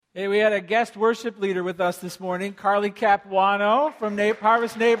Hey, we had a guest worship leader with us this morning, Carly Capuano from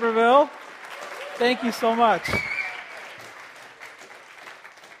Harvest Naperville. Thank you so much.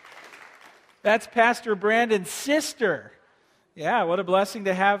 That's Pastor Brandon's sister. Yeah, what a blessing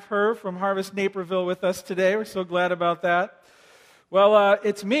to have her from Harvest Naperville with us today. We're so glad about that. Well,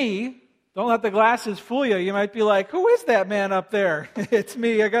 it's me. Don't let the glasses fool you. You might be like, who is that man up there? It's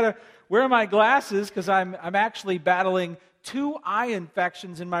me. I got to wear my glasses because I'm actually battling 2 eye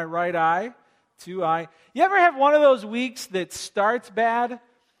infections in my right eye. 2 eye. You ever have one of those weeks that starts bad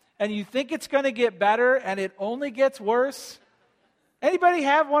and you think it's going to get better and it only gets worse? Anybody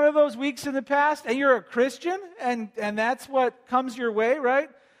have one of those weeks in the past and you're a Christian and that's what comes your way,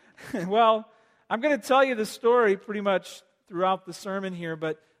 right? Well, I'm going to tell you the story pretty much throughout the sermon here,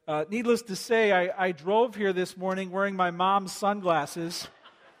 but needless to say, I drove here this morning wearing my mom's sunglasses.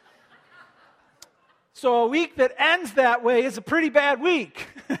 So a week that ends that way is a pretty bad week.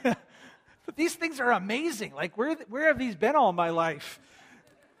 But these things are amazing. Like, where have these been all my life?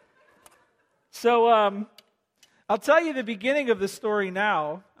 So I'll tell you the beginning of the story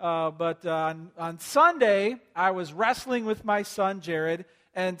now. But on Sunday, I was wrestling with my son, Jared,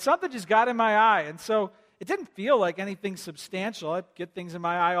 and something just got in my eye. And so it didn't feel like anything substantial. I get things in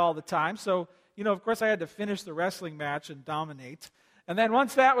my eye all the time. So, of course, I had to finish the wrestling match and dominate. And then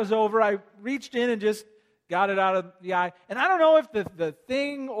once that was over, I reached in and just got it out of the eye. And I don't know if the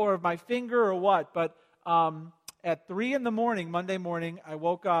thing or my finger or what, but at 3 in the morning, Monday morning, I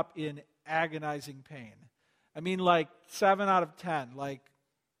woke up in agonizing pain. I mean, like 7 out of 10. I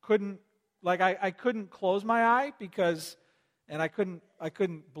couldn't close my eye and I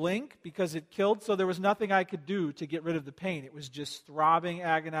couldn't blink because it killed. So there was nothing I could do to get rid of the pain. It was just throbbing,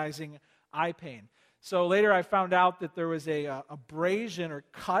 agonizing eye pain. So later I found out that there was a abrasion or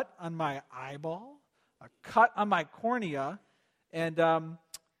cut on my eyeball, a cut on my cornea, and I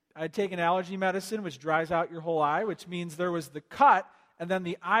had taken allergy medicine, which dries out your whole eye, which means there was the cut, and then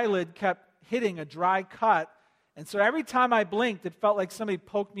the eyelid kept hitting a dry cut. And so every time I blinked, it felt like somebody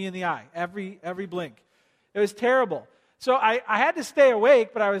poked me in the eye, every blink. It was terrible. So I had to stay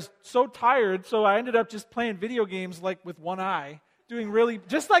awake, but I was so tired, so I ended up just playing video games like with one eye,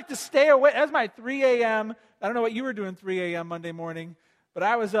 just like to stay awake. That was my 3 a.m. I don't know what you were doing 3 a.m. Monday morning, but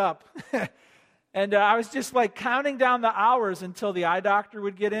I was up. And I was just like counting down the hours until the eye doctor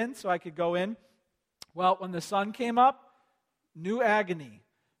would get in so I could go in. Well, when the sun came up, new agony,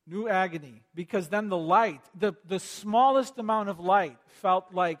 because then the light, the smallest amount of light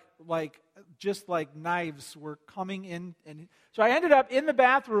felt like just like knives were coming in. And so I ended up in the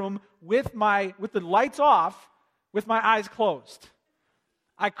bathroom with the lights off, with my eyes closed.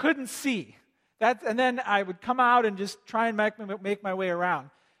 I couldn't see. And then I would come out and just try and make my way around.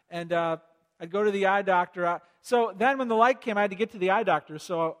 And I'd go to the eye doctor. So then when the light came, I had to get to the eye doctor.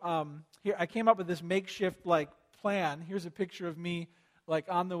 So here I came up with this makeshift plan. Here's a picture of me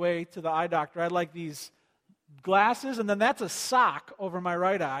on the way to the eye doctor. I had these glasses, and then that's a sock over my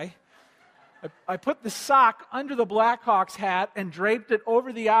right eye. I put the sock under the Blackhawks hat and draped it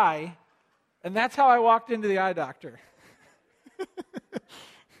over the eye, and that's how I walked into the eye doctor.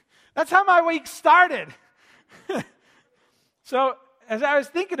 That's how my week started. So as I was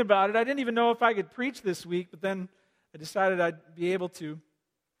thinking about it, I didn't even know if I could preach this week, but then I decided I'd be able to.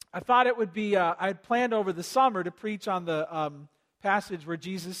 I thought it would be, I had planned over the summer to preach on the passage where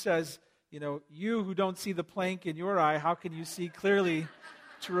Jesus says, you who don't see the plank in your eye, how can you see clearly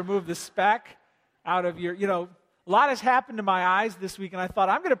to remove the speck out of your, a lot has happened to my eyes this week, and I thought,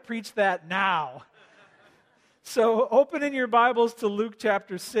 I'm going to preach that now. So open in your Bibles to Luke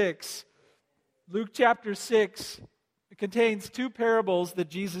chapter 6. Luke chapter 6, it contains 2 parables that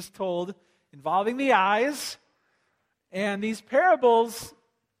Jesus told involving the eyes, and these parables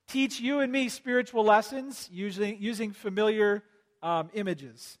teach you and me spiritual lessons using familiar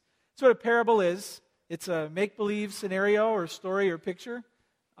images. That's what a parable is. It's a make-believe scenario or story or picture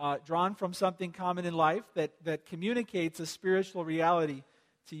drawn from something common in life that communicates a spiritual reality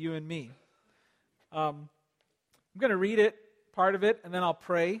to you and me. I'm going to read it, part of it, and then I'll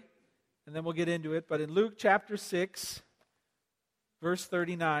pray, and then we'll get into it. But in Luke chapter 6, verse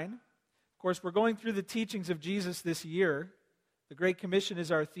 39, of course, we're going through the teachings of Jesus this year. The Great Commission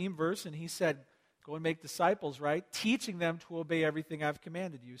is our theme verse, and he said, go and make disciples, right? Teaching them to obey everything I've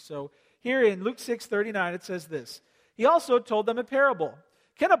commanded you. So here in Luke 6:39, it says this. He also told them a parable.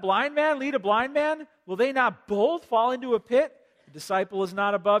 Can a blind man lead a blind man? Will they not both fall into a pit? The disciple is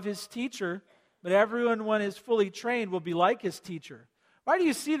not above his teacher, but everyone, when is fully trained, will be like his teacher. Why do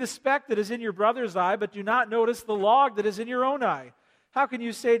you see the speck that is in your brother's eye, but do not notice the log that is in your own eye? How can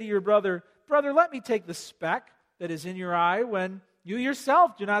you say to your brother, brother, let me take the speck that is in your eye, when you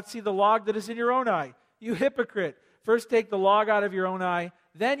yourself do not see the log that is in your own eye. You hypocrite, first take the log out of your own eye,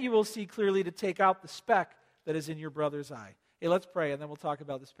 then you will see clearly to take out the speck that is in your brother's eye. Hey, let's pray, and then we'll talk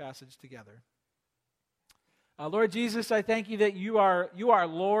about this passage together. Lord Jesus, I thank you that you are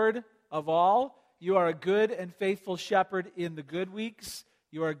Lord of all. You are a good and faithful shepherd in the good weeks.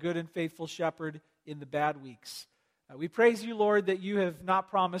 You are a good and faithful shepherd in the bad weeks. We praise you, Lord, that you have not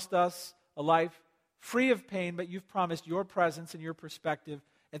promised us a life free of pain, but you've promised your presence and your perspective.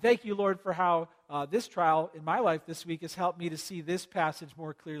 And thank you, Lord, for how this trial in my life this week has helped me to see this passage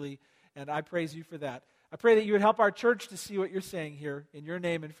more clearly, and I praise you for that. I pray that you would help our church to see what you're saying here in your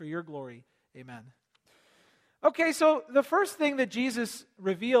name and for your glory. Amen. Okay, so the first thing that Jesus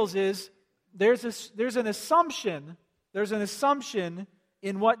reveals is there's an assumption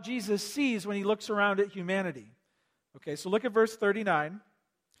in what Jesus sees when he looks around at humanity. Okay, so look at verse 39.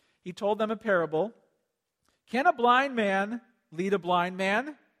 He told them a parable. Can a blind man lead a blind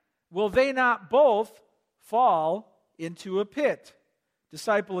man? Will they not both fall into a pit?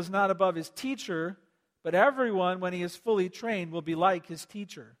 Disciple is not above his teacher, but everyone, when he is fully trained, will be like his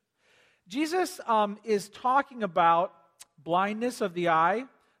teacher. Jesus is talking about blindness of the eye,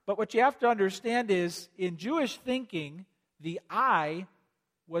 but what you have to understand is, in Jewish thinking, the eye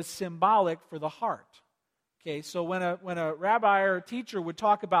was symbolic for the heart. Okay, so when a rabbi or a teacher would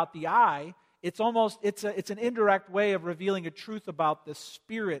talk about the eye, it's an indirect way of revealing a truth about the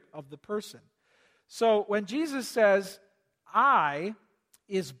spirit of the person. So when Jesus says, eye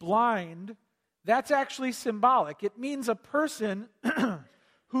is blind, that's actually symbolic. It means a person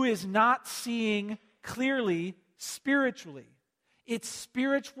who is not seeing clearly spiritually. It's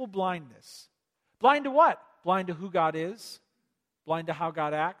spiritual blindness. Blind to what? Blind to who God is. Blind to how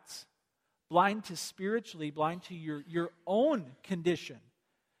God acts. Blind to spiritually, blind to your own condition.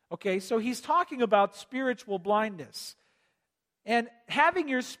 Okay, so he's talking about spiritual blindness. And having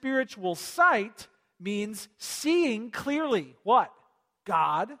your spiritual sight means seeing clearly what?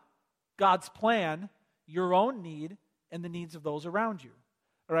 God, God's plan, your own need, and the needs of those around you.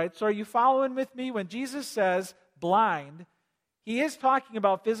 All right, so are you following with me? When Jesus says blind, he is talking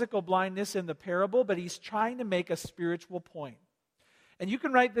about physical blindness in the parable, but he's trying to make a spiritual point. And you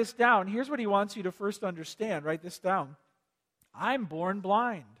can write this down. Here's what he wants you to first understand. Write this down. I'm born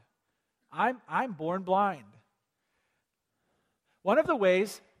blind. I'm born blind. One of the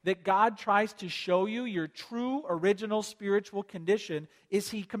ways that God tries to show you your true, original spiritual condition is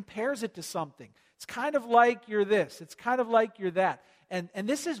he compares it to something. It's kind of like you're this. It's kind of like you're that. And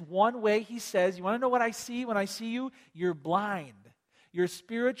this is one way he says, you want to know what I see when I see you? You're blind. You're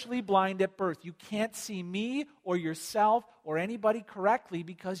spiritually blind at birth. You can't see me or yourself or anybody correctly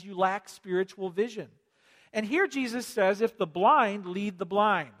because you lack spiritual vision. And here Jesus says, if the blind lead the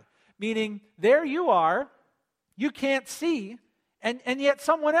blind, meaning there you are, you can't see, and yet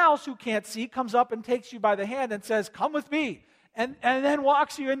someone else who can't see comes up and takes you by the hand and says, come with me, and then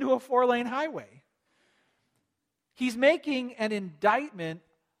walks you into a 4-lane highway. He's making an indictment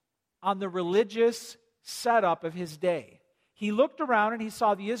on the religious setup of his day. He looked around and he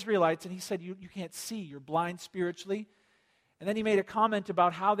saw the Israelites and he said, you can't see, you're blind spiritually. And then he made a comment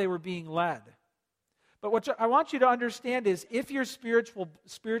about how they were being led. But what I want you to understand is, if you're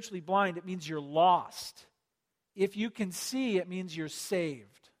spiritually blind, it means you're lost. If you can see, it means you're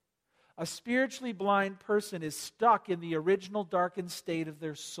saved. A spiritually blind person is stuck in the original darkened state of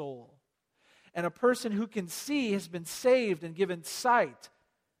their soul. And a person who can see has been saved and given sight.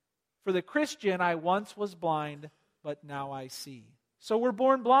 For the Christian, I once was blind, but now I see. So we're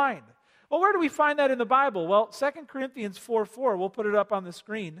born blind. Well, where do we find that in the Bible? Well, 2 Corinthians 4:4, we'll put it up on the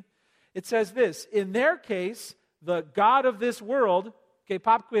screen. It says this, in their case, the God of this world, okay,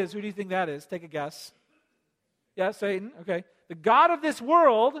 pop quiz, who do you think that is? Take a guess. Yeah, Satan, okay. The God of this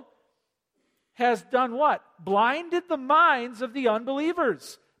world has done what? Blinded the minds of the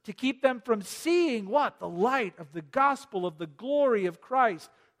unbelievers to keep them from seeing what? The light of the gospel of the glory of Christ,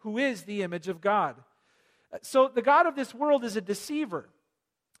 who is the image of God. So the God of this world is a deceiver.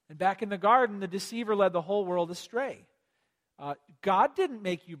 And back in the garden, the deceiver led the whole world astray. God didn't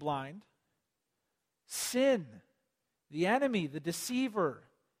make you blind. Sin, the enemy, the deceiver,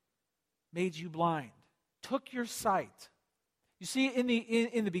 made you blind, took your sight. You see, in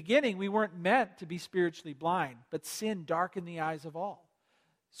the beginning, we weren't meant to be spiritually blind, but sin darkened the eyes of all.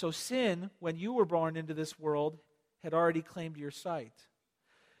 So sin, when you were born into this world, had already claimed your sight.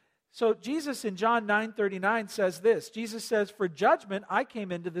 So Jesus in John 9:39 says this. Jesus says, for judgment I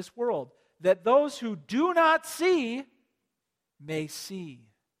came into this world, that those who do not see may see,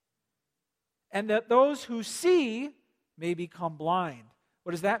 and that those who see may become blind.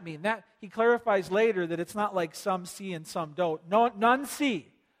 What does that mean? That he clarifies later that it's not like some see and some don't. No, none see,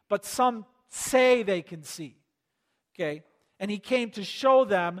 but some say they can see. Okay? And he came to show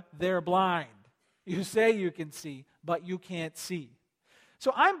them they're blind. You say you can see, but you can't see.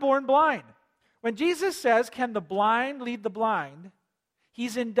 So I'm born blind. When Jesus says, can the blind lead the blind,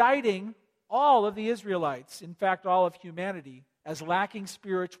 he's indicting all of the Israelites, in fact, all of humanity, as lacking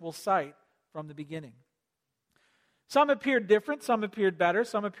spiritual sight from the beginning. Some appeared different, some appeared better,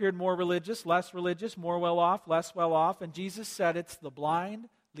 some appeared more religious, less religious, more well off, less well off, and Jesus said it's the blind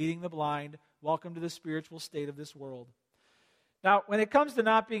leading the blind. Welcome to the spiritual state of this world. Now, when it comes to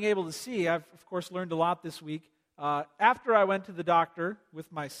not being able to see, I've, of course, learned a lot this week. After I went to the doctor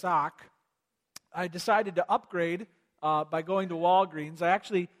with my sock, I decided to upgrade by going to Walgreens.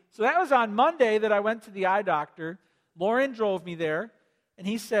 So that was on Monday that I went to the eye doctor. Lauren drove me there, and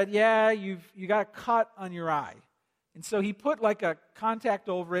he said, yeah, you got a cut on your eye. And so he put like a contact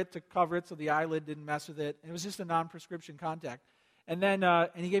over it to cover it so the eyelid didn't mess with it. It was just a non-prescription contact. And then and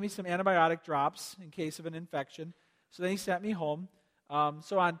he gave me some antibiotic drops in case of an infection. So then he sent me home.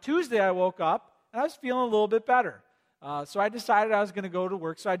 So on Tuesday I woke up, and I was feeling a little bit better. So I decided I was going to go to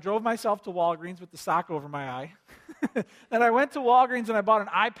work. So I drove myself to Walgreens with the sock over my eye. Then I went to Walgreens and I bought an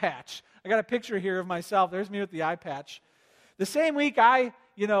eye patch. I got a picture here of myself. There's me with the eye patch. The same week I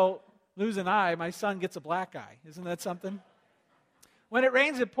lose an eye, my son gets a black eye. Isn't that something? When it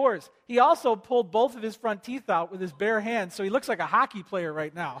rains, it pours. He also pulled both of his front teeth out with his bare hands, so he looks like a hockey player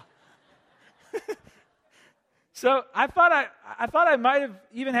right now. So I thought I might have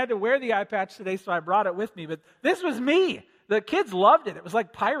even had to wear the eye patch today, so I brought it with me. But this was me. The kids loved it. It was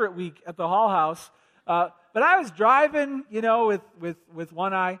like Pirate Week at the Hall House. But I was driving, with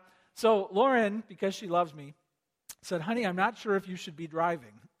one eye. So Lauren, because she loves me, said, honey, I'm not sure if you should be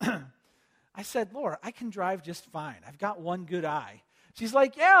driving. I said, Laura, I can drive just fine. I've got one good eye. She's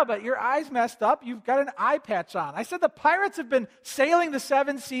like, yeah, but your eye's messed up. You've got an eye patch on. I said, the pirates have been sailing the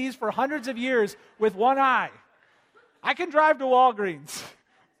seven seas for hundreds of years with one eye. I can drive to Walgreens.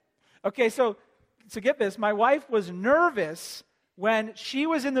 Okay, so get this. My wife was nervous when she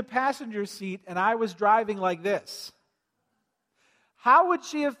was in the passenger seat and I was driving like this. How would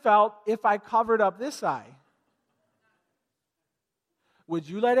she have felt if I covered up this eye? Would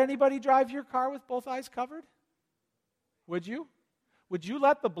you let anybody drive your car with both eyes covered? Would you? Would you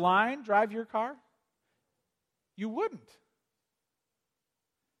let the blind drive your car? You wouldn't.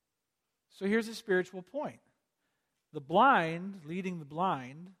 So here's a spiritual point. The blind leading the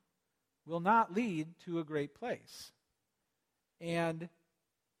blind will not lead to a great place. And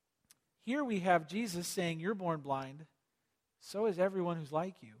here we have Jesus saying, you're born blind, so is everyone who's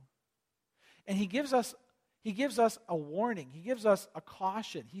like you. And he gives us a warning. He gives us a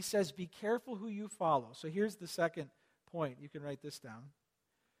caution. He says, be careful who you follow. So here's the second point. You can write this down.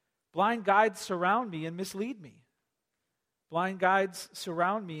 Blind guides surround me and mislead me. Blind guides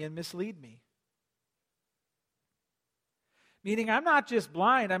surround me and mislead me. Meaning I'm not just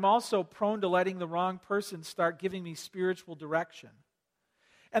blind, I'm also prone to letting the wrong person start giving me spiritual direction.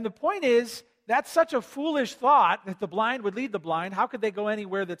 And the point is, that's such a foolish thought that the blind would lead the blind. How could they go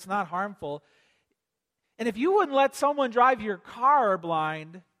anywhere that's not harmful? And if you wouldn't let someone drive your car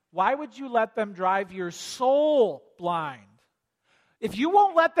blind, why would you let them drive your soul blind? If you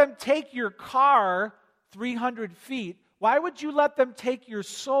won't let them take your car 300 feet, why would you let them take your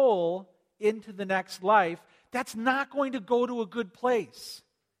soul into the next life? That's not going to go to a good place.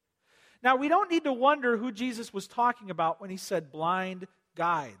 Now, we don't need to wonder who Jesus was talking about when he said blind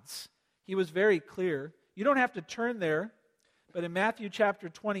guides. He was very clear. You don't have to turn there. But in Matthew chapter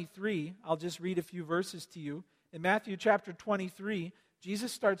 23, I'll just read a few verses to you. In Matthew chapter 23,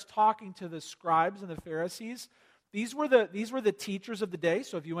 Jesus starts talking to the scribes and the Pharisees. These were the teachers of the day.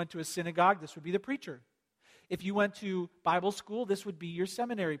 So if you went to a synagogue, this would be the preacher. If you went to Bible school, this would be your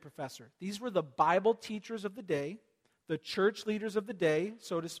seminary professor. These were the Bible teachers of the day, the church leaders of the day,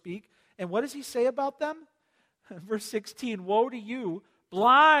 so to speak. And what does he say about them? Verse 16, woe to you,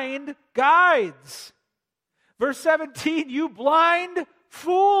 blind guides. Verse 17, you blind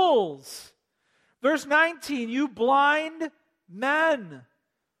fools. Verse 19, you blind men.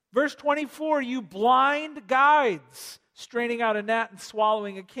 Verse 24, you blind guides, straining out a gnat and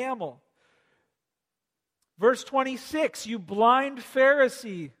swallowing a camel. Verse 26, you blind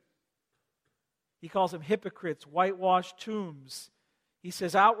Pharisee. He calls them hypocrites, whitewashed tombs. He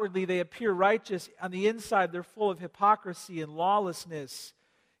says, outwardly they appear righteous. On the inside, they're full of hypocrisy and lawlessness.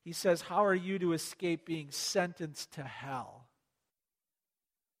 He says, how are you to escape being sentenced to hell?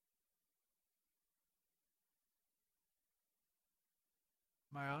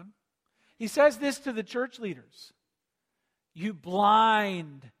 Am I on? He says this to the church leaders. You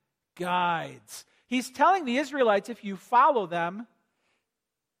blind guides. He's telling the Israelites, if you follow them,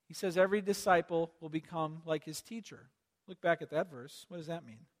 he says every disciple will become like his teacher. Look back at that verse. What does that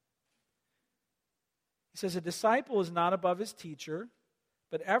mean? He says a disciple is not above his teacher,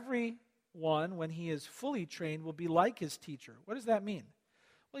 but everyone, when he is fully trained, will be like his teacher. What does that mean?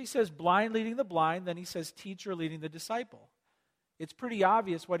 Well, he says blind leading the blind, then he says teacher leading the disciple. It's pretty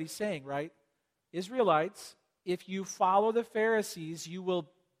obvious what he's saying, right? Israelites, if you follow the Pharisees, you will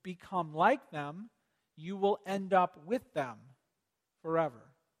become like them. You will end up with them forever.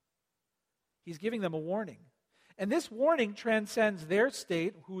 He's giving them a warning. And this warning transcends their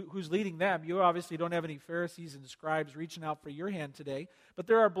state, who's leading them. You obviously don't have any Pharisees and scribes reaching out for your hand today, but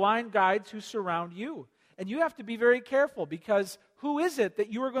there are blind guides who surround you. And you have to be very careful, because who is it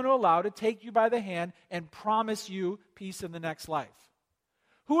that you are going to allow to take you by the hand and promise you peace in the next life?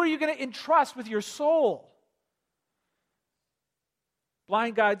 Who are you going to entrust with your soul?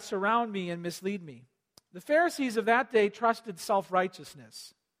 Blind guides surround me and mislead me. The Pharisees of that day trusted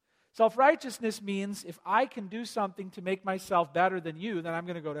self-righteousness. Self-righteousness means if I can do something to make myself better than you, then I'm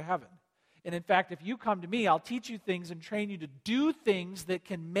going to go to heaven. And in fact, if you come to me, I'll teach you things and train you to do things that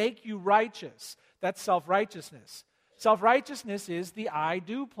can make you righteous. That's self-righteousness. Self-righteousness is the I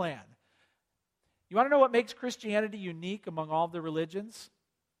do plan. You want to know what makes Christianity unique among all the religions?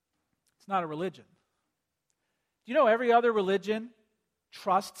 It's not a religion. Do you know every other religion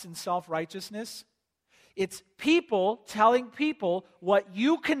trusts in self-righteousness? It's people telling people what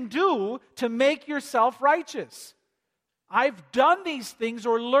you can do to make yourself righteous. I've done these things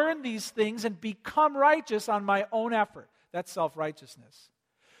or learned these things and become righteous on my own effort. That's self-righteousness.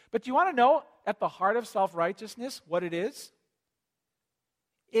 But do you want to know at the heart of self-righteousness what it is?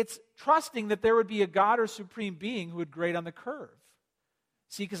 It's trusting that there would be a God or supreme being who would grade on the curve.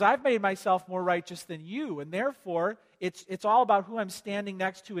 See, because I've made myself more righteous than you, and therefore it's all about who I'm standing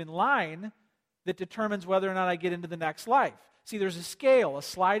next to in line that determines whether or not I get into the next life. See, there's a scale, a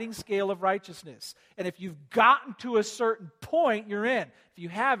sliding scale of righteousness. And if you've gotten to a certain point, you're in. If you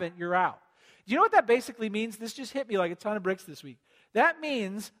haven't, you're out. Do you know what that basically means? This just hit me like a ton of bricks this week. That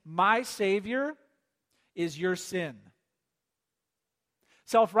means my Savior is your sin.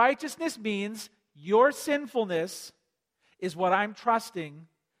 Self-righteousness means your sinfulness is what I'm trusting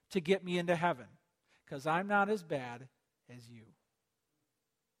to get me into heaven, because I'm not as bad as you.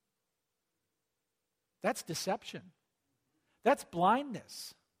 That's deception. That's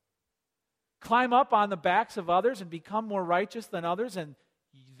blindness. Climb up on the backs of others and become more righteous than others, and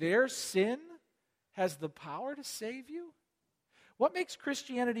their sin has the power to save you? What makes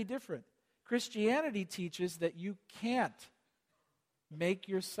Christianity different? Christianity teaches that you can't make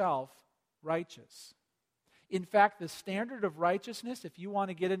yourself righteous. In fact, the standard of righteousness, if you want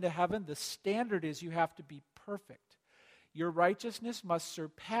to get into heaven, the standard is you have to be perfect. Your righteousness must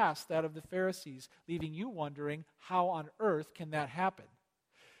surpass that of the Pharisees, leaving you wondering, how on earth can that happen?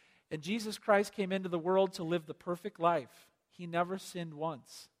 And Jesus Christ came into the world to live the perfect life. He never sinned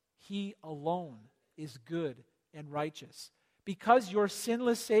once. He alone is good and righteous. Because your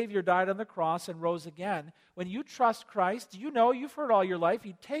sinless Savior died on the cross and rose again, when you trust Christ, do you know, you've heard all your life,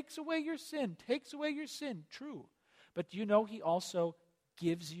 He takes away your sin, true. But do you know He also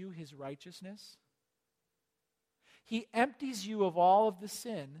gives you His righteousness? He empties you of all of the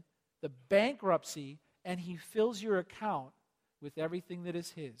sin, the bankruptcy, and He fills your account with everything that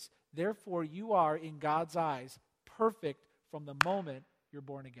is His. Therefore, you are, in God's eyes, perfect from the moment you're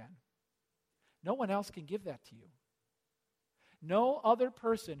born again. No one else can give that to you. No other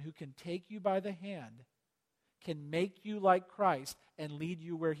person who can take you by the hand can make you like Christ and lead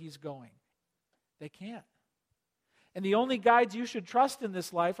you where He's going. They can't. And the only guides you should trust in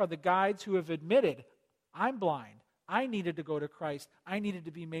this life are the guides who have admitted, I'm blind. I needed to go to Christ. I needed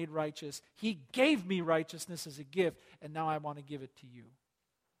to be made righteous. He gave me righteousness as a gift, and now I want to give it to you.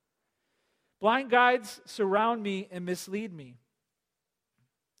 Blind guides surround me and mislead me.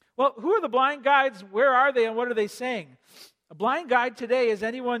 Well, who are the blind guides? Where are they, and what are they saying? A blind guide today is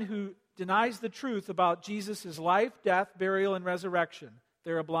anyone who denies the truth about Jesus' life, death, burial, and resurrection.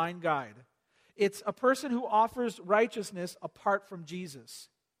 They're a blind guide. It's a person who offers righteousness apart from Jesus.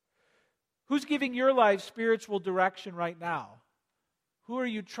 Who's giving your life spiritual direction right now? Who are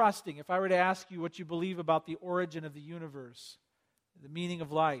you trusting? If I were to ask you what you believe about the origin of the universe, the meaning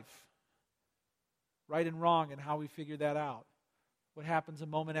of life, right and wrong, and how we figure that out, what happens a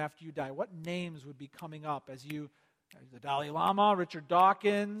moment after you die, what names would be coming up as you, the Dalai Lama, Richard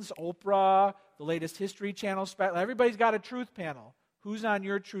Dawkins, Oprah, the latest History Channel, everybody's got a truth panel. Who's on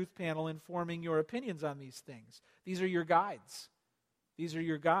your truth panel informing your opinions on these things? These are your guides. These are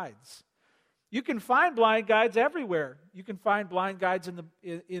your guides. You can find blind guides everywhere. You can find blind guides in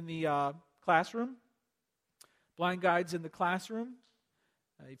the classroom, blind guides in the classroom.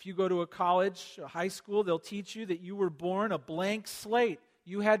 If you go to a college, a high school, they'll teach you that you were born a blank slate.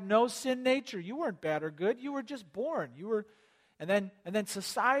 You had no sin nature. You weren't bad or good. You were just born. And then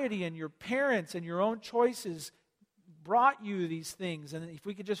society and your parents and your own choices brought you these things. And if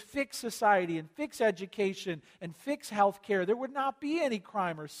we could just fix society and fix education and fix health care, there would not be any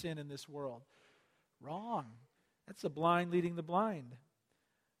crime or sin in this world. Wrong. That's the blind leading the blind.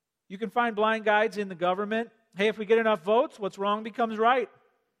 You can find blind guides in the government. Hey, if we get enough votes, what's wrong becomes right.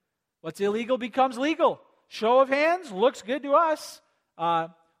 What's illegal becomes legal. Show of hands, looks good to us.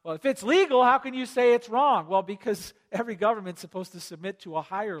 Well, if it's legal, how can you say it's wrong? Well, because every government's supposed to submit to a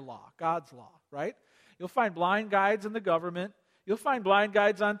higher law, God's law, right? You'll find blind guides in the government. You'll find blind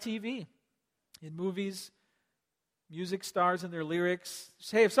guides on TV, in movies, music stars and their lyrics.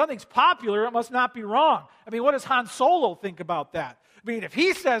 Say, if something's popular, it must not be wrong. I mean, what does Han Solo think about that? I mean, if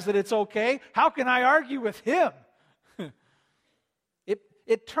he says that it's okay, how can I argue with him?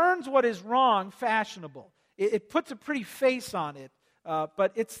 It turns what is wrong fashionable. It puts a pretty face on it,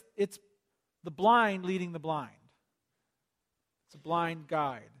 but it's the blind leading the blind. It's a blind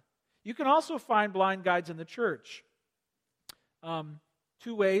guide. You can also find blind guides in the church.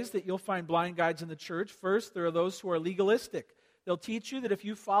 Two ways that you'll find blind guides in the church. First, there are those who are legalistic. They'll teach you that if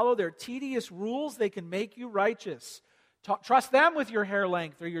you follow their tedious rules, they can make you righteous. Trust them with your hair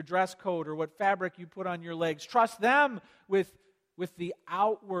length or your dress code or what fabric you put on your legs. Trust them with the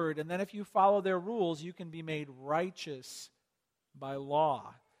outward. And then if you follow their rules, you can be made righteous by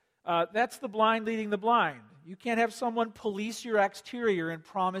law. That's the blind leading the blind. You can't have someone police your exterior and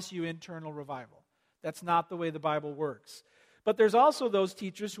promise you internal revival. That's not the way the Bible works. But there's also those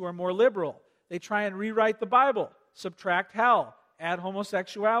teachers who are more liberal. They try and rewrite the Bible, subtract hell, add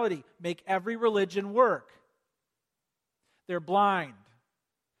homosexuality, make every religion work. They're blind,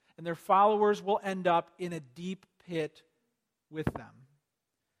 and their followers will end up in a deep pit with them.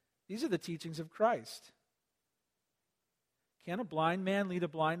 These are the teachings of Christ. Can a blind man lead a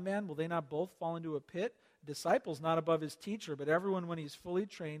blind man? Will they not both fall into a pit? A disciple's not above his teacher, but everyone, when he's fully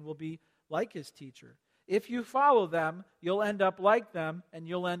trained, will be like his teacher. If you follow them, you'll end up like them, and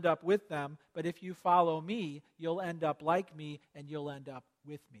you'll end up with them. But if you follow me, you'll end up like me, and you'll end up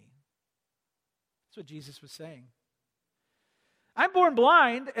with me. That's what Jesus was saying. I'm born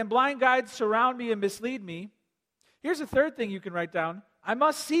blind, and blind guides surround me and mislead me. Here's a third thing you can write down. I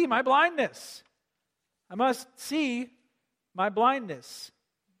must see my blindness. I must see my blindness.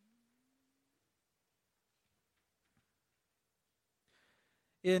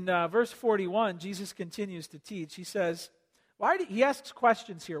 In verse 41, Jesus continues to teach. He says, he asks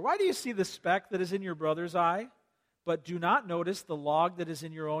questions here. Why do you see the speck that is in your brother's eye, but do not notice the log that is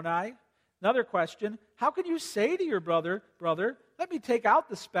in your own eye? Another question, how can you say to your brother, let me take out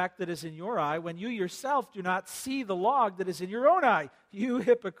the speck that is in your eye, when you yourself do not see the log that is in your own eye? You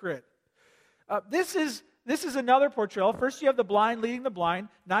hypocrite. This is another portrayal. First you have the blind leading the blind.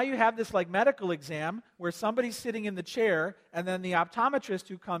 Now you have this like medical exam where somebody's sitting in the chair and then the optometrist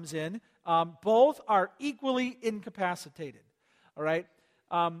who comes in. Both are equally incapacitated. All right?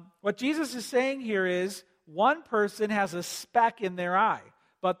 What Jesus is saying here is one person has a speck in their eye.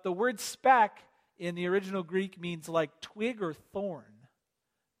 But the word speck in the original Greek means like twig or thorn.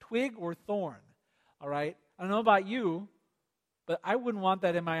 Twig or thorn. All right? I don't know about you, but I wouldn't want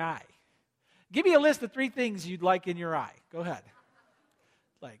that in my eye. Give me a list of 3 things you'd like in your eye. Go ahead.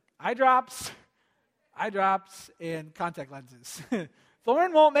 Like eye drops, and contact lenses.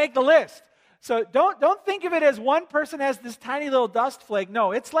 Thorn won't make the list. So don't think of it as one person has this tiny little dust flake.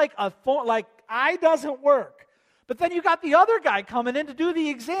 No, it's like a thorn. Like eye doesn't work. But then you got the other guy coming in to do the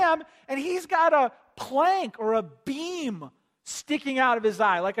exam, and he's got a plank or a beam sticking out of his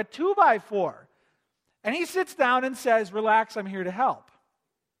eye, like a 2x4. And he sits down and says, relax, I'm here to help.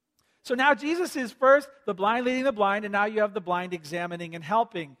 So now Jesus is first the blind leading the blind, and now you have the blind examining and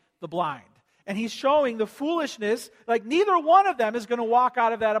helping the blind. And he's showing the foolishness, like neither one of them is going to walk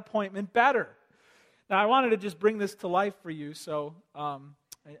out of that appointment better. Now I wanted to just bring this to life for you, so I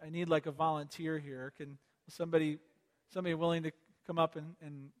need like a volunteer here. Can somebody willing to come up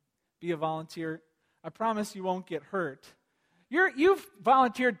and be a volunteer? I promise you won't get hurt. You've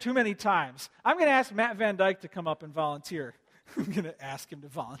volunteered too many times. I'm going to ask Matt Van Dyke to come up and volunteer. I'm going to ask him to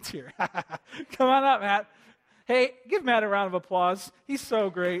volunteer. Come on up, Matt. Hey, give Matt a round of applause. He's so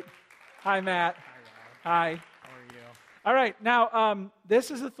great. Hi, Matt. Hi. How are you? All right, now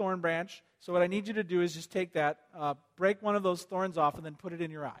this is a thorn branch. So what I need you to do is just take that, break one of those thorns off, and then put it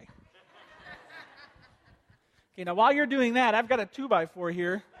in your eye. Okay, now while you're doing that, I've got a 2x4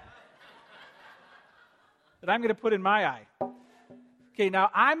 here. that I'm going to put in my eye. Okay,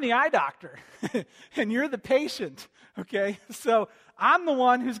 now I'm the eye doctor, and you're the patient, okay? So I'm the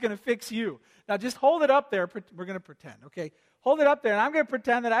one who's going to fix you. Now just hold it up there. We're going to pretend, okay? Hold it up there, and I'm going to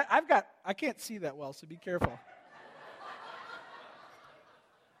pretend that I can't see that well, so be careful.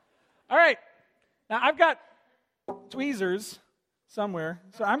 All right, now I've got tweezers somewhere,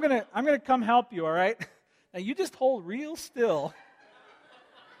 so I'm gonna come help you, all right? Now you just hold real still.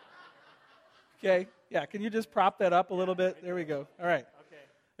 Okay, yeah, can you just prop that up a little bit? There we go. All right.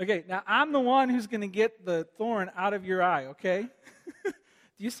 Okay, now I'm the one who's going to get the thorn out of your eye, okay? Do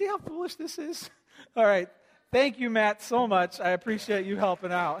you see how foolish this is? All right, thank you, Matt, so much. I appreciate you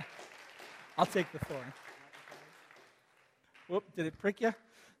helping out. I'll take the thorn. Whoop, did it prick you?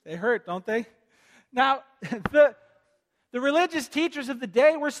 They hurt, don't they? Now, the religious teachers of the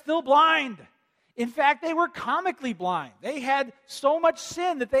day were still blind. In fact, they were comically blind. They had so much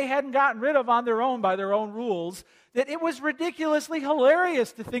sin that they hadn't gotten rid of on their own by their own rules that it was ridiculously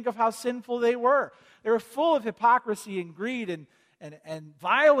hilarious to think of how sinful they were. They were full of hypocrisy and greed and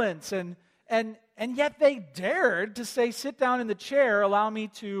violence, and yet they dared to say, sit down in the chair, allow me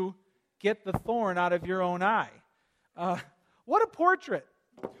to get the thorn out of your own eye. What a portrait.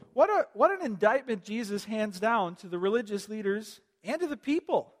 What an indictment Jesus hands down to the religious leaders and to the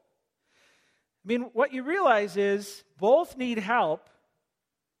people. I mean, what you realize is both need help,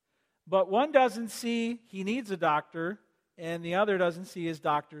 but one doesn't see he needs a doctor, and the other doesn't see his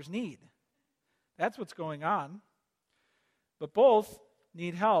doctor's need. That's what's going on. But both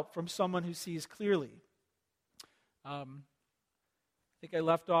need help from someone who sees clearly. I think I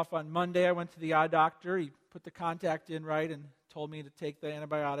left off on Monday. I went to the eye doctor. He put the contact in right and told me to take the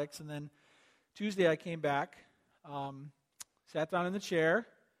antibiotics. And then Tuesday I came back, sat down in the chair,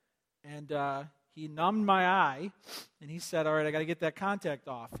 and he numbed my eye, and he said, all right, I got to get that contact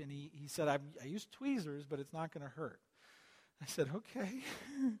off. And he said, I use tweezers, but it's not going to hurt. I said, okay,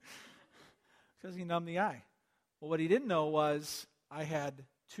 because he numbed the eye. Well, what he didn't know was I had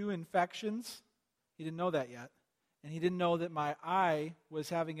 2 infections. He didn't know that yet. And he didn't know that my eye was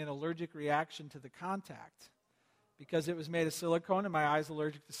having an allergic reaction to the contact because it was made of silicone, and my eye's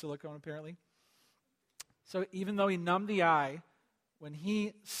allergic to silicone, apparently. So even though he numbed the eye, when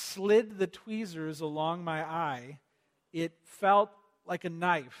he slid the tweezers along my eye, it felt like a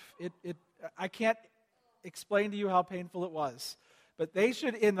knife. I can't explain to you how painful it was. But they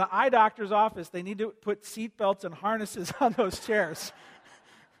should, in the eye doctor's office, they need to put seat belts and harnesses on those chairs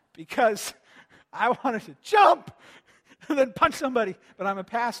because I wanted to jump and then punch somebody, but I'm a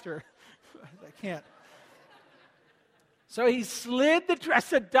pastor. I can't. So he slid I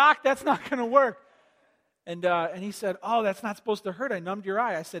said, Doc, that's not going to work. And he said, oh, that's not supposed to hurt. I numbed your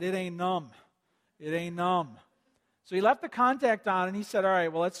eye. I said, it ain't numb. It ain't numb. So he left the contact on, and he said, all right,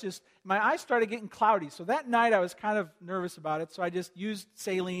 well, my eyes started getting cloudy. So that night I was kind of nervous about it, so I just used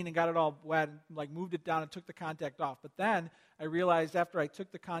saline and got it all wet and moved it down and took the contact off. But then I realized after I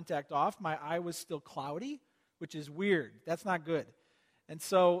took the contact off, my eye was still cloudy, which is weird. That's not good. And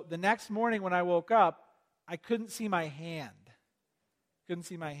so the next morning when I woke up, I couldn't see my hand.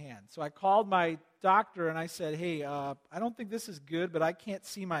 So I called my doctor and I said, hey, I don't think this is good, but I can't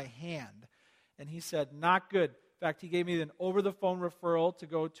see my hand. And he said, not good. In fact, he gave me an over-the-phone referral to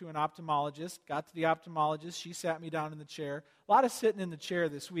go to an ophthalmologist. Got to the ophthalmologist. She sat me down in the chair. A lot of sitting in the chair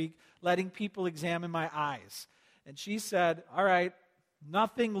this week, letting people examine my eyes. And she said, all right,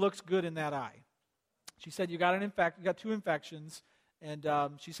 nothing looks good in that eye. She said, you got 2 infections. And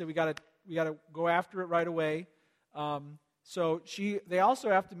she said, we got to go after it right away. So they also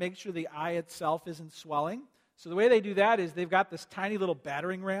have to make sure the eye itself isn't swelling. So the way they do that is they've got this tiny little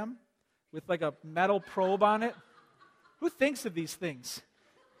battering ram with like a metal probe on it. Who thinks of these things?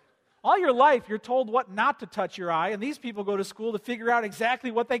 All your life, you're told what not to touch your eye, and these people go to school to figure out exactly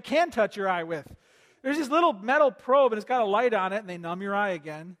what they can touch your eye with. There's this little metal probe, and it's got a light on it, and they numb your eye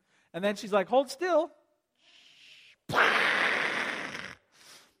again. And then she's like, hold still.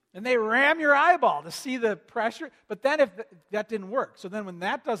 And they ram your eyeball to see the pressure. But then that didn't work. So then when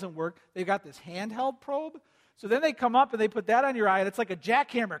that doesn't work, they've got this handheld probe. So then they come up and they put that on your eye, and it's like a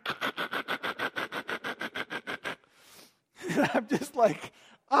jackhammer. And I'm just like,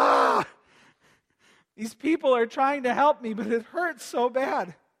 these people are trying to help me, but it hurts so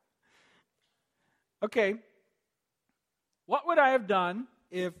bad. Okay, what would I have done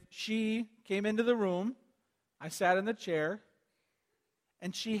if she came into the room, I sat in the chair,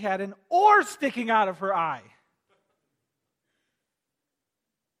 and she had an oar sticking out of her eye?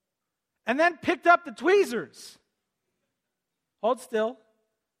 And then picked up the tweezers. Hold still.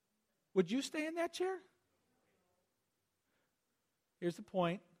 Would you stay in that chair? Here's the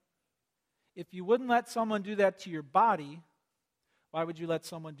point. If you wouldn't let someone do that to your body, why would you let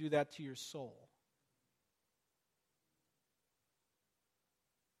someone do that to your soul?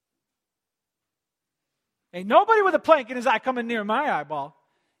 Hey, nobody with a plank in his eye coming near my eyeball.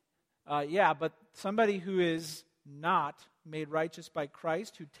 Yeah, but somebody who is not made righteous by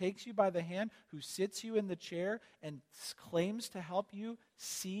Christ, who takes you by the hand, who sits you in the chair and claims to help you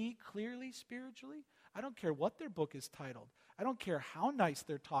see clearly spiritually. I don't care what their book is titled. I don't care how nice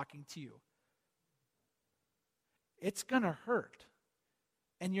they're talking to you. It's going to hurt,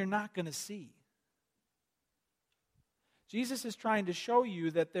 and you're not going to see. Jesus is trying to show you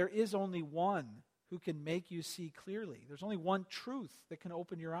that there is only one who can make you see clearly. There's only one truth that can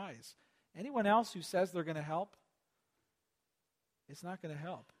open your eyes. Anyone else who says they're going to help, it's not going to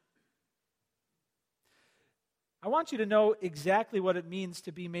help. I want you to know exactly what it means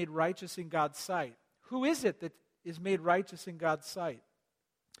to be made righteous in God's sight. Who is it that is made righteous in God's sight?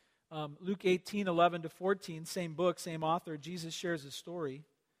 Luke 18:11-14, same book, same author, Jesus shares a story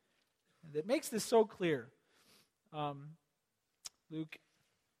that makes this so clear. Luke,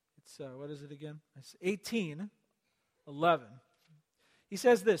 what is it again? It's 18:11. He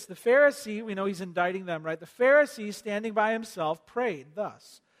says this, the Pharisee, we know he's indicting them, right? The Pharisee, standing by himself, prayed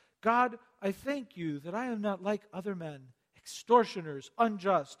thus, God, I thank you that I am not like other men, extortioners,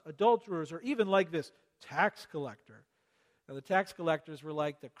 unjust, adulterers, or even like this tax collector. Now, the tax collectors were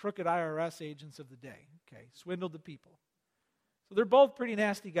like the crooked IRS agents of the day, okay? Swindled the people. So they're both pretty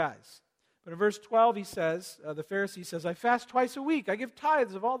nasty guys. But in verse 12, he says, the Pharisee says, I fast twice a week. I give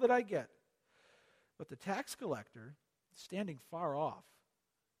tithes of all that I get. But the tax collector, standing far off,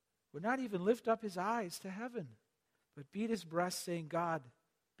 would not even lift up his eyes to heaven, but beat his breast, saying, God,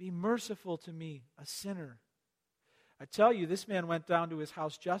 be merciful to me, a sinner. I tell you, this man went down to his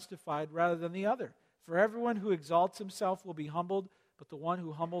house justified rather than the other. For everyone who exalts himself will be humbled, but the one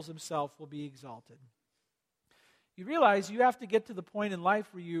who humbles himself will be exalted. You realize you have to get to the point in life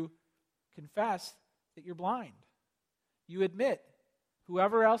where you confess that you're blind. You admit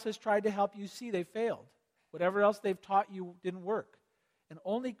whoever else has tried to help you see, they failed. Whatever else they've taught you didn't work. And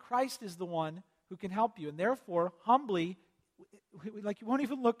only Christ is the one who can help you. And therefore, humbly, like you won't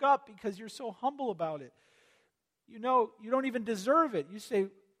even look up because you're so humble about it. You know, you don't even deserve it. You say,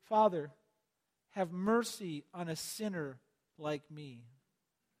 Father, have mercy on a sinner like me.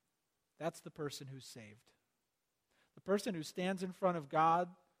 That's the person who's saved. The person who stands in front of God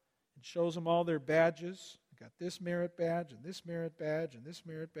and shows them all their badges. I got this merit badge and this merit badge and this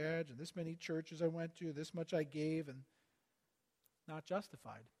merit badge and this many churches I went to, this much I gave, and not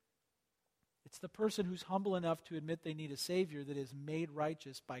justified. It's the person who's humble enough to admit they need a Savior that is made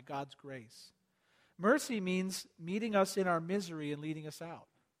righteous by God's grace. Mercy means meeting us in our misery and leading us out.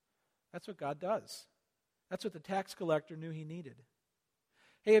 That's what God does. That's what the tax collector knew he needed.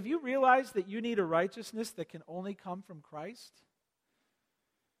 Hey, have you realized that you need a righteousness that can only come from Christ?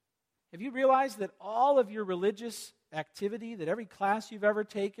 Have you realized that all of your religious activity, that every class you've ever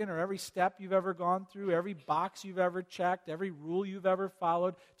taken or every step you've ever gone through, every box you've ever checked, every rule you've ever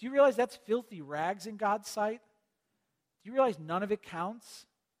followed, do you realize that's filthy rags in God's sight? Do you realize none of it counts?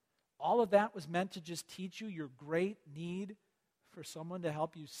 All of that was meant to just teach you your great need for someone to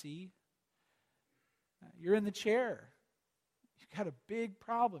help you see. You're in the chair. You've got a big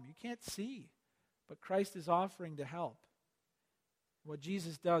problem. You can't see. But Christ is offering to help. What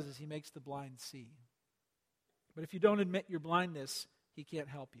Jesus does is he makes the blind see. But if you don't admit your blindness, he can't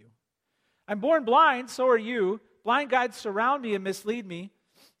help you. I'm born blind, so are you. Blind guides surround me and mislead me.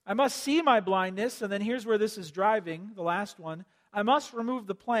 I must see my blindness, and then here's where this is driving, the last one. I must remove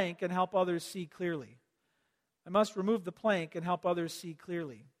the plank and help others see clearly. I must remove the plank and help others see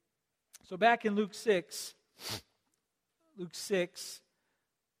clearly. So back in Luke 6,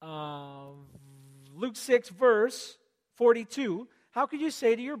 verse 42, how could you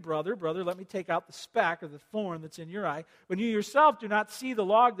say to your brother, let me take out the speck or the thorn that's in your eye, when you yourself do not see the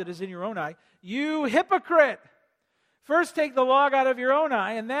log that is in your own eye? You hypocrite! First take the log out of your own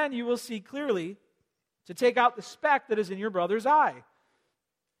eye, and then you will see clearly to take out the speck that is in your brother's eye.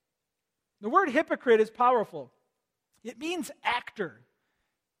 The word hypocrite is powerful. It means actor.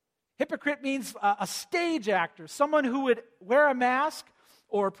 Hypocrite means a stage actor, someone who would wear a mask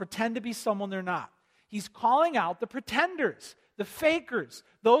or pretend to be someone they're not. He's calling out the pretenders, the fakers,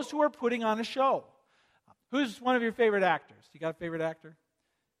 those who are putting on a show. Who's one of your favorite actors? You got a favorite actor?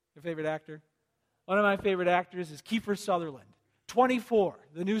 Your favorite actor? One of my favorite actors is Kiefer Sutherland. 24,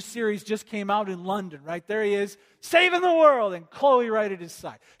 the new series just came out in London, right? There he is, saving the world, and Chloe right at his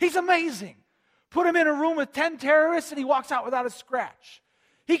side. He's amazing. Put him in a room with 10 terrorists, and he walks out without a scratch.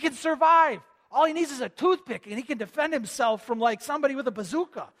 He can survive. All he needs is a toothpick, and he can defend himself from like somebody with a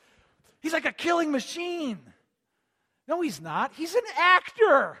bazooka. He's like a killing machine. No, he's not. He's an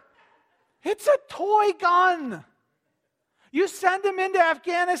actor. It's a toy gun. You send him into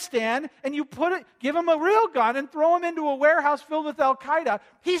Afghanistan and you give him a real gun and throw him into a warehouse filled with Al-Qaeda.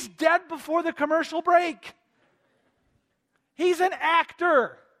 He's dead before the commercial break. He's an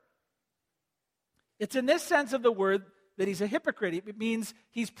actor. It's in this sense of the word that he's a hypocrite. It means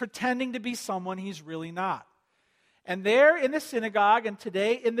he's pretending to be someone he's really not. And there in the synagogue and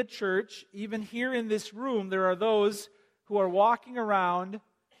today in the church, even here in this room, there are those who are walking around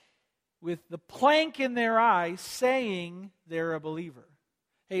with the plank in their eye saying they're a believer.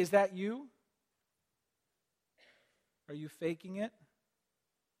 Hey, is that you? Are you faking it?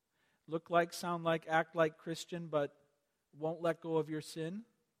 Look like, sound like, act like Christian, but won't let go of your sin?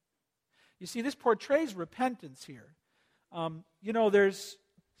 You see, this portrays repentance here. There's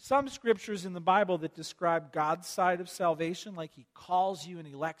some scriptures in the Bible that describe God's side of salvation, like He calls you and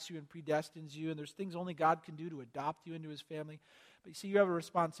elects you and predestines you, and there's things only God can do to adopt you into His family. But you see, you have a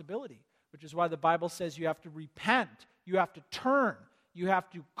responsibility, which is why the Bible says you have to repent, you have to turn, you have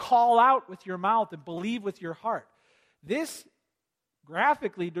to call out with your mouth and believe with your heart. This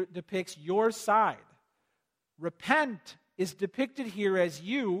graphically depicts your side. Repent is depicted here as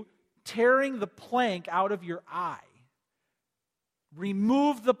you tearing the plank out of your eye.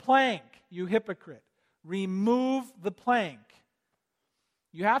 Remove the plank, you hypocrite. Remove the plank.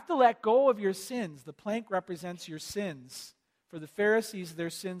 You have to let go of your sins. The plank represents your sins. For the Pharisees, their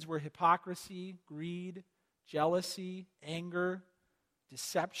sins were hypocrisy, greed, jealousy, anger,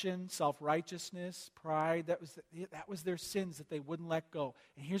 deception, self-righteousness, pride. That was their sins that they wouldn't let go.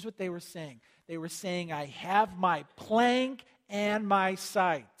 And here's what they were saying. They were saying, I have my plank and my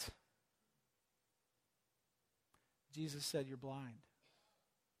sight. Jesus said, you're blind.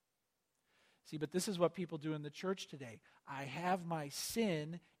 See, but this is what people do in the church today. I have my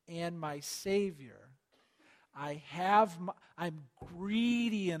sin and my Savior. I'm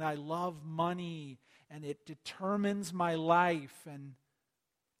greedy and I love money and it determines my life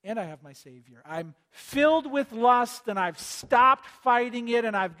and I have my Savior. I'm filled with lust and I've stopped fighting it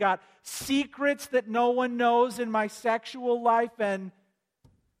and I've got secrets that no one knows in my sexual life and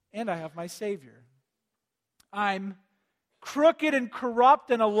I have my Savior. I'm crooked and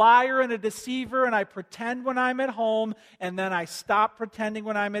corrupt and a liar and a deceiver and I pretend when I'm at home and then I stop pretending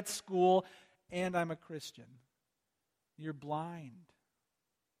when I'm at school and I'm a Christian. You're blind.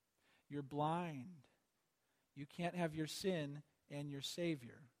 You're blind. You can't have your sin and your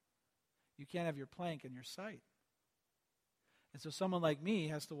Savior. You can't have your plank and your sight. And so someone like me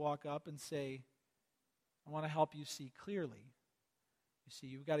has to walk up and say, I want to help you see clearly. You see,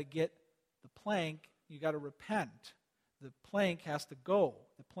 you've got to get the plank, you've got to repent. The plank has to go.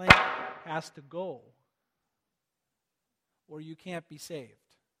 The plank has to go. Or you can't be saved.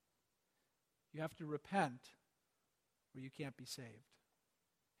 You have to repent or you can't be saved.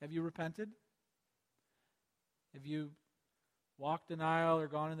 Have you repented? Have you walked an aisle or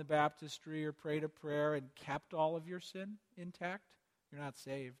gone in the baptistry or prayed a prayer and kept all of your sin intact? You're not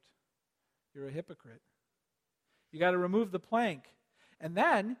saved. You're a hypocrite. You got to remove the plank. And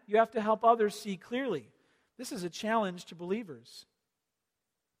then you have to help others see clearly. This is a challenge to believers.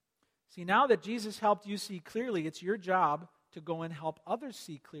 See, now that Jesus helped you see clearly, it's your job to go and help others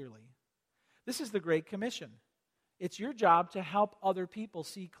see clearly. This is the Great Commission. It's your job to help other people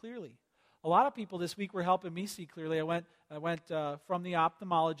see clearly. A lot of people this week were helping me see clearly. I went from the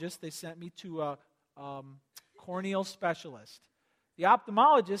ophthalmologist. They sent me to a corneal specialist. The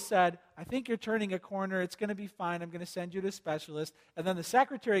ophthalmologist said, I think you're turning a corner. It's going to be fine. I'm going to send you to a specialist. And then the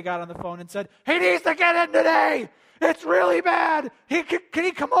secretary got on the phone and said, he needs to get in today. It's really bad. Can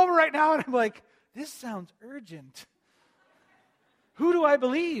he come over right now? And I'm like, this sounds urgent. Who do I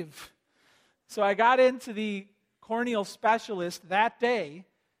believe? So I got into the corneal specialist that day,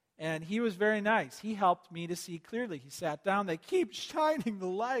 and he was very nice. He helped me to see clearly. He sat down. They keep shining the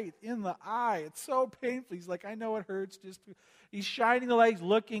light in the eye. It's so painful. He's like, I know it hurts. He's shining the light. He's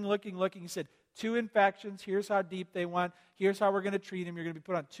looking. He said, 2 infections. Here's how deep they went. Here's how we're going to treat him. You're going to be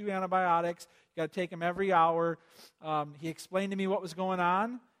put on 2 antibiotics. You got to take them every hour. He explained to me what was going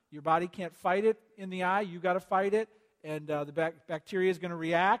on. Your body can't fight it in the eye. You got to fight it. And the bacteria is going to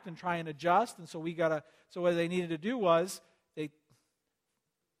react and try and adjust. And so what they needed to do was,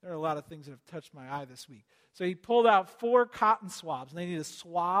 there are a lot of things that have touched my eye this week. So he pulled out 4 cotton swabs, and they need to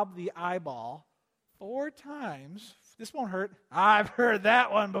swab the eyeball 4 times. This won't hurt. I've heard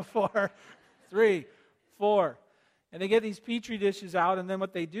that one before. 3, 4. And they get these Petri dishes out, and then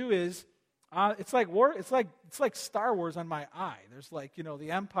what they do is It's like war. It's like Star Wars on my eye. There's like,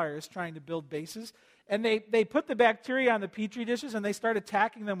 the Empire is trying to build bases, and they put the bacteria on the petri dishes, and they start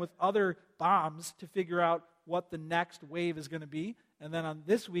attacking them with other bombs to figure out what the next wave is going to be. And then on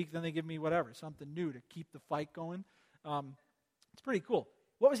this week, then they give me something new to keep the fight going. It's pretty cool.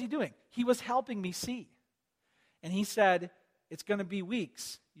 What was he doing? He was helping me see, and he said, it's going to be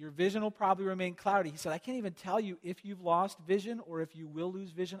weeks. Your vision will probably remain cloudy. He said, I can't even tell you if you've lost vision or if you will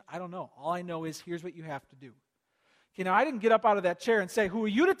lose vision. I don't know. All I know is here's what you have to do. Okay, now I didn't get up out of that chair and say, who are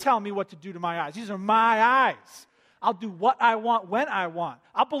you to tell me what to do to my eyes? These are my eyes. I'll do what I want when I want.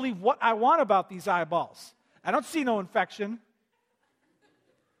 I'll believe what I want about these eyeballs. I don't see no infection.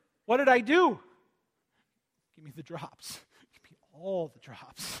 What did I do? Give me the drops. Give me all the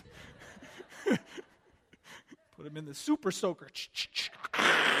drops. Put him in the super soaker.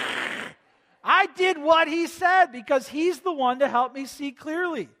 I did what he said because he's the one to help me see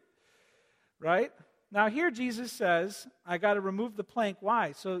clearly. Right? Now here Jesus says, I got to remove the plank.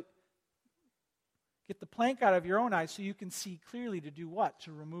 Why? So get the plank out of your own eye so you can see clearly to do what?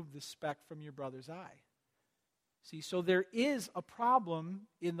 To remove the speck from your brother's eye. See, so there is a problem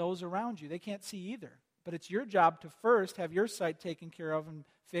in those around you. They can't see either. But it's your job to first have your sight taken care of and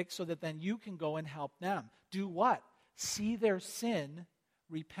fixed so that then you can go and help them. Do what? See their sin,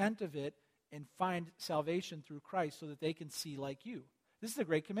 repent of it, and find salvation through Christ so that they can see like you. This is the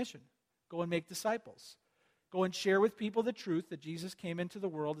Great Commission. Go and make disciples. Go and share with people the truth that Jesus came into the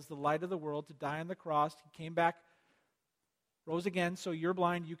world as the light of the world to die on the cross. He came back, rose again, so you're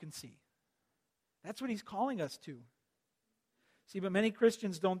blind, you can see. That's what he's calling us to. See, but many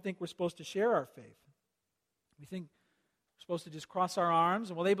Christians don't think we're supposed to share our faith. We think we're supposed to just cross our arms,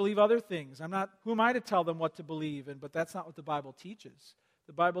 and well, they believe other things. Who am I to tell them what to believe? But that's not what the Bible teaches.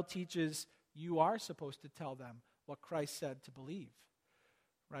 The Bible teaches you are supposed to tell them what Christ said to believe.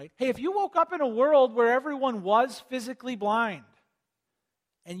 Right? Hey, if you woke up in a world where everyone was physically blind,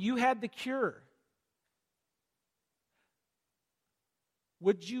 and you had the cure,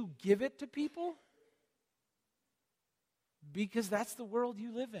 would you give it to people? Because that's the world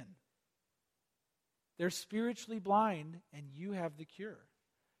you live in. They're spiritually blind, and you have the cure.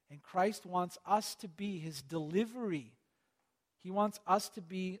 And Christ wants us to be his delivery. He wants us to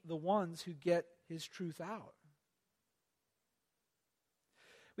be the ones who get his truth out.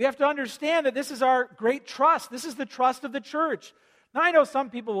 We have to understand that this is our great trust. This is the trust of the church. Now, I know some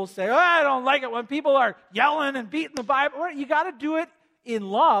people will say, I don't like it when people are yelling and beating the Bible. Well, you got to do it in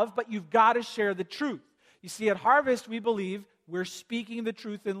love, but you've got to share the truth. You see, at Harvest, we believe we're speaking the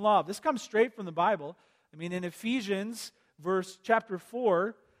truth in love. This comes straight from the Bible. I mean, in Ephesians chapter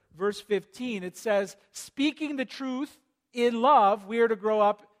 4, verse 15, it says, speaking the truth in love, we are to grow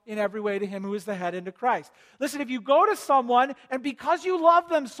up in every way to him who is the head, into Christ. Listen, if you go to someone, and because you love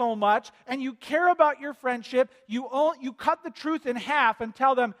them so much, and you care about your friendship, you cut the truth in half and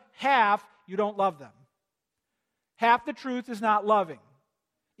tell them half you don't love them. Half the truth is not loving,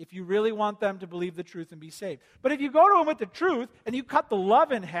 if you really want them to believe the truth and be saved. But if you go to them with the truth and you cut the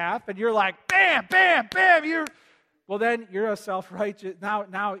love in half and you're like, bam, bam, bam, then you're a self-righteous.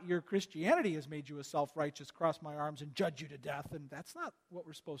 Now your Christianity has made you a self-righteous, cross my arms and judge you to death, and that's not what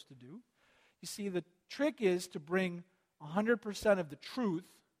we're supposed to do. You see, the trick is to bring 100% of the truth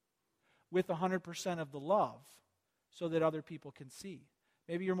with 100% of the love so that other people can see.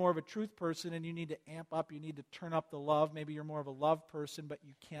 Maybe you're more of a truth person and you need to amp up, you need to turn up the love. Maybe you're more of a love person, but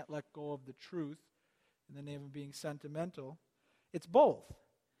you can't let go of the truth in the name of being sentimental. It's both.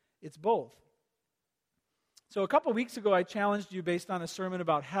 It's both. So a couple weeks ago, I challenged you based on a sermon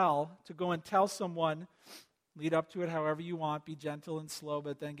about hell to go and tell someone, lead up to it however you want, be gentle and slow,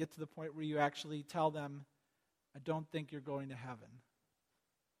 but then get to the point where you actually tell them, I don't think you're going to heaven.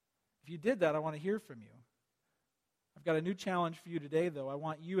 If you did that, I want to hear from you. I've got a new challenge for you today, though. I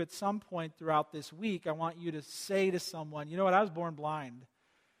want you at some point throughout this week, I want you to say to someone, you know what, I was born blind.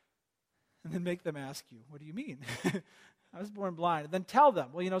 And then make them ask you, what do you mean? I was born blind. And then tell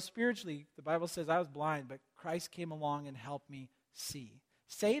them, well, spiritually, the Bible says I was blind, but Christ came along and helped me see.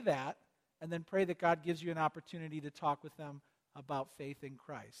 Say that, and then pray that God gives you an opportunity to talk with them about faith in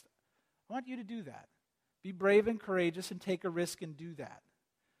Christ. I want you to do that. Be brave and courageous and take a risk and do that.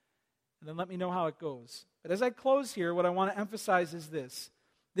 And then let me know how it goes. But as I close here, what I want to emphasize is this.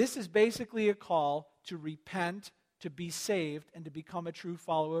 This is basically a call to repent, to be saved, and to become a true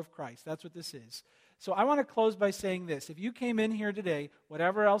follower of Christ. That's what this is. So I want to close by saying this. If you came in here today,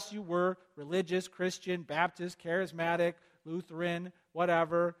 whatever else you were, religious, Christian, Baptist, charismatic, Lutheran,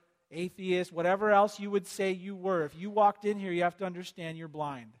 whatever, atheist, whatever else you would say you were, if you walked in here, you have to understand you're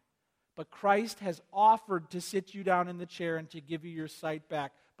blind. But Christ has offered to sit you down in the chair and to give you your sight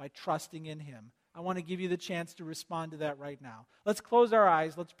back by trusting in him. I want to give you the chance to respond to that right now. Let's close our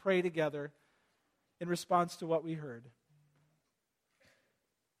eyes. Let's pray together in response to what we heard.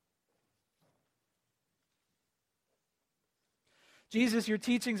 Jesus, your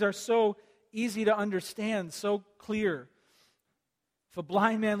teachings are so easy to understand, so clear. If a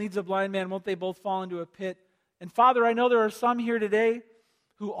blind man leads a blind man, won't they both fall into a pit? And Father, I know there are some here today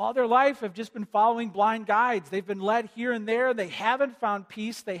who all their life have just been following blind guides. They've been led here and there. They haven't found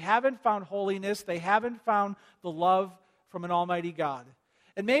peace. They haven't found holiness. They haven't found the love from an almighty God.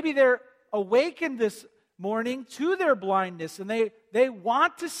 And maybe they're awakened this morning to their blindness, and they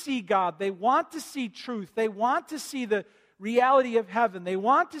want to see God. They want to see truth. They want to see the reality of heaven. They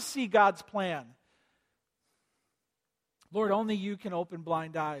want to see God's plan. Lord, only you can open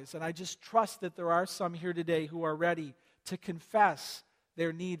blind eyes. And I just trust that there are some here today who are ready to confess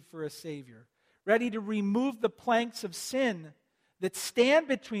their need for a Savior, ready to remove the planks of sin that stand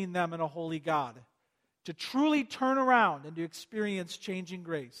between them and a holy God, to truly turn around and to experience changing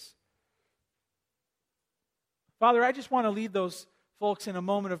grace. Father, I just want to lead those folks in a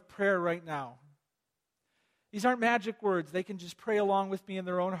moment of prayer right now. These aren't magic words. They can just pray along with me in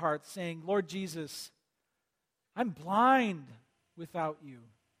their own hearts, saying, Lord Jesus, I'm blind without you.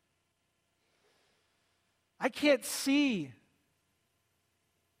 I can't see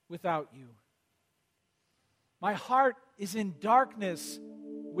without you. My heart is in darkness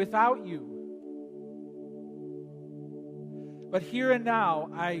without you. But here and now,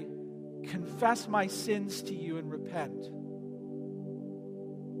 I confess my sins to you and repent.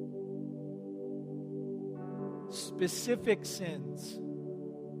 Specific sins,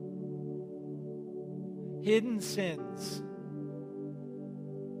 hidden sins,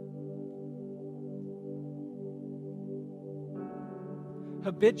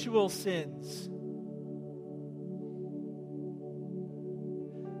 habitual sins,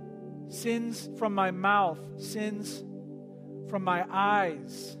 sins from my mouth, sins from my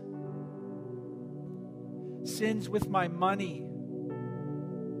eyes, sins with my money,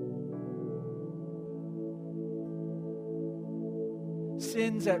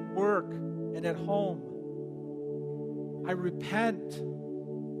 sins at work and at home. I repent.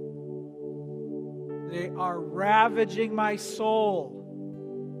 They are ravaging my soul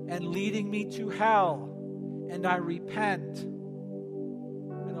and leading me to hell, and I repent.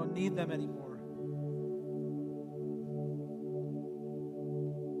 I don't need them anymore.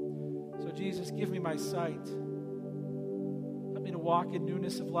 So Jesus, give me my sight. Help me to walk in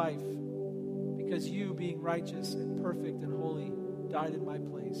newness of life, because you, being righteous and perfect and holy, died in my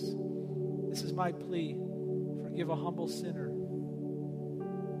place. This is my plea. Forgive a humble sinner.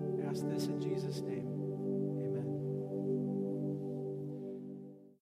 I ask this in Jesus' name.